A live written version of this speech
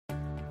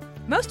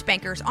Most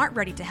bankers aren't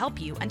ready to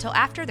help you until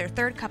after their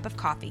third cup of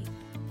coffee.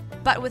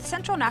 But with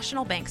Central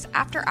National Bank's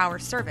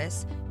after-hours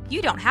service,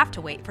 you don't have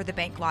to wait for the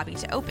bank lobby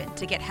to open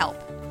to get help.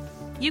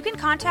 You can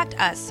contact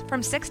us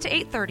from 6 to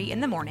 8:30 in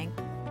the morning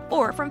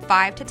or from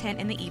 5 to 10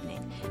 in the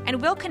evening,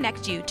 and we'll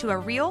connect you to a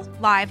real,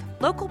 live,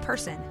 local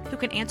person who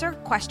can answer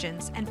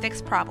questions and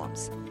fix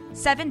problems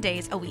 7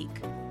 days a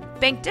week.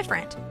 Bank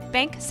different.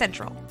 Bank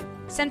Central.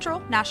 Central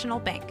National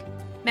Bank.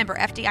 Member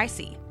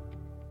FDIC.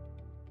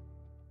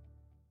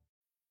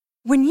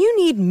 When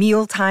you need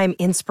mealtime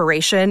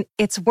inspiration,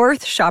 it's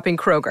worth shopping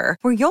Kroger,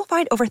 where you'll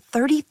find over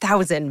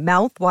 30,000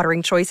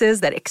 mouth-watering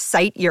choices that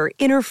excite your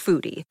inner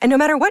foodie. And no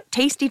matter what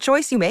tasty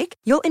choice you make,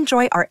 you'll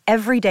enjoy our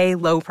everyday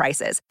low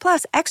prices,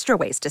 plus extra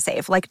ways to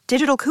save, like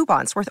digital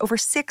coupons worth over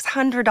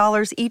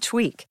 $600 each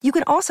week. You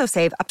can also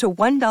save up to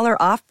 $1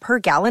 off per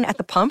gallon at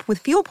the pump with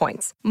fuel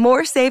points.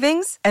 More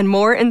savings and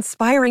more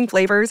inspiring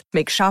flavors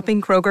make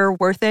shopping Kroger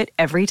worth it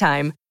every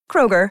time.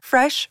 Kroger,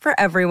 fresh for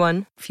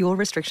everyone. Fuel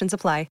restrictions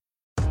apply.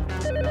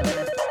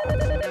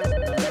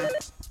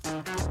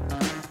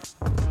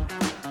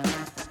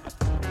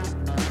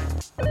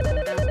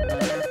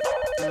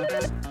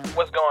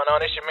 What's going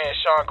on? It's your man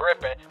Sean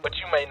Griffin, but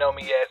you may know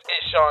me as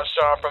It's Sean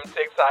from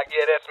TikTok.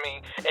 Yeah, that's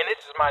me. And this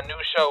is my new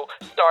show,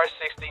 Star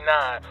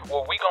 69,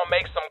 where we gonna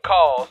make some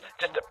calls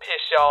just to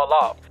piss y'all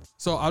off.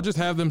 So I'll just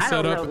have them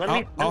set up.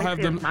 I'll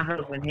have them. My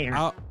husband here,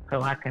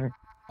 so I can.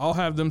 I'll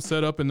have them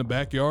set up in the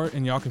backyard,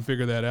 and y'all can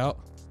figure that out,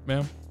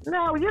 ma'am.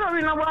 No, you don't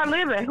even know where I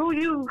live at. Who are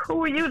you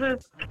to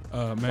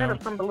set Ma'am.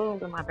 up some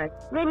balloons in my back?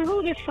 Maybe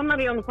who is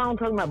somebody on the phone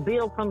talking about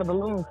Bill from the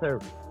balloon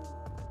service?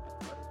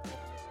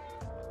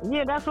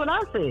 Yeah, that's what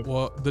I said.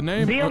 Well, the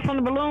name Bill from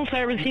the balloon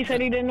service. He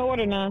said he didn't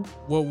order none.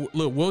 Well,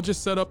 look, we'll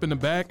just set up in the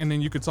back, and then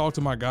you can talk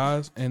to my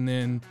guys, and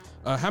then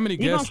how many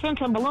You guests? gonna send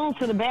some balloons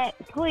to the back?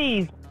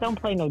 Please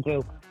don't play no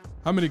joke.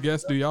 How many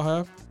guests do y'all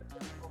have?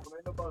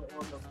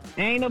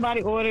 Ain't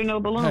nobody ordered no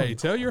balloons. Hey,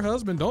 tell your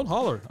husband, don't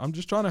holler. I'm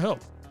just trying to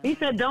help. He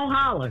said don't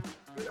holler. And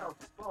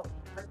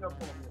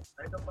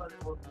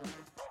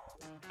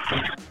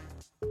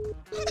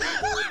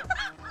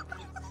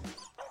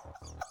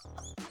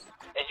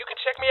you can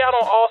check me out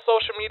on all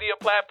social media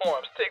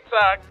platforms,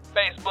 TikTok,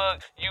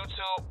 Facebook,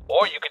 YouTube,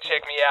 or you can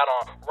check me out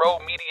on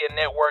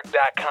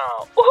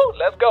roadmedianetwork.com. Woohoo,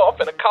 let's go. I'm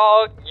finna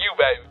call you,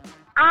 baby.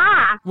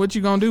 What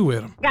you gonna do with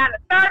him? Got a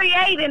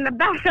 38 in the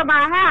back of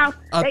my house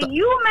that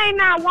you may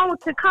not want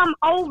to come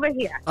over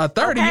here. A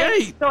 38?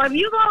 Okay? So if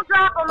you gonna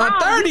drop them A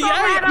 38?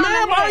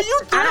 Ma'am, are you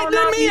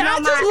threatening me? I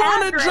just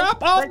want to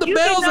drop off the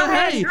bales of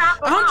hay.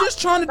 I'm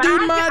just trying to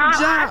do my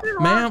job.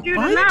 Ma'am,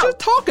 why are you just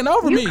talking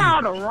over me? You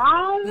called the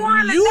wrong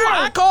one.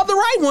 I called the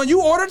right one.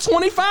 You ordered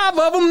 25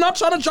 of them, and I'm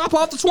trying to drop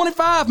off the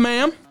 25,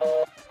 ma'am.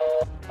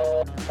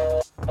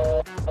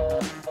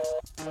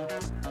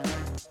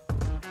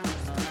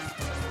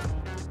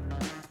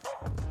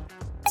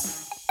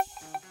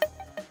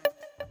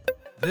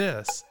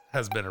 This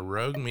has been a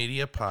Rogue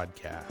Media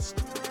podcast.